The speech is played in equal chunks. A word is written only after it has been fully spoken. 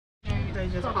They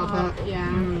just pop up. Yeah.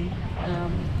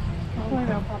 Hopefully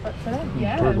they'll pop up today.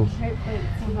 Yeah. Turtles. Hopefully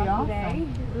it's It'll be awesome.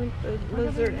 today. The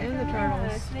lizard and the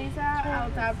turtles. So these are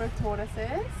Aldabra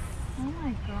tortoises. Oh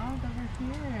my god, those are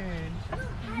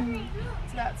huge.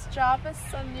 So that's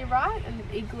Jarvis on your right and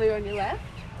Igloo on your left.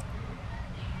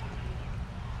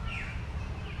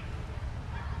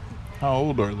 How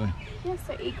old are they? Yeah,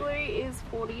 so Igloo is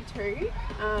 42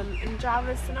 and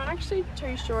Jarvis, they're not actually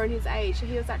too sure in his age. So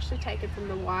he was actually taken from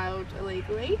the wild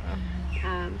illegally.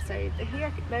 So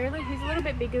he's a little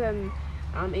bit bigger than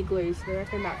Igloo, so they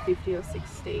reckon about 50 or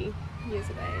 60 years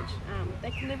of age.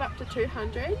 They can live up to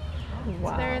 200.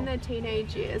 Wow. So they're in their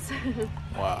teenage years.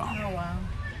 Wow. Oh wow.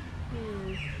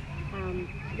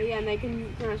 But yeah, and they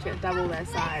can pretty much get double their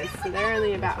size. So they're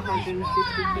only about 150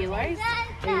 kilos.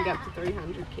 They can get up to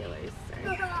 300 kilos.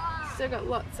 So still got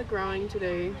lots of growing to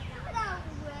do.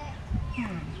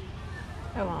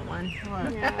 I want one.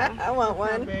 Yeah. I want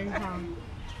one. Big,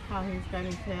 how he's got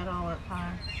his head all up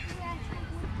high.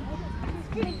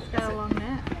 He's got a long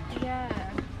neck.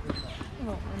 Yeah. I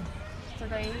want one. So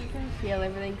you can feel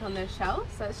everything on their shell.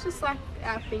 So it's just like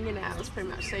our fingernails pretty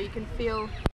much. So you can feel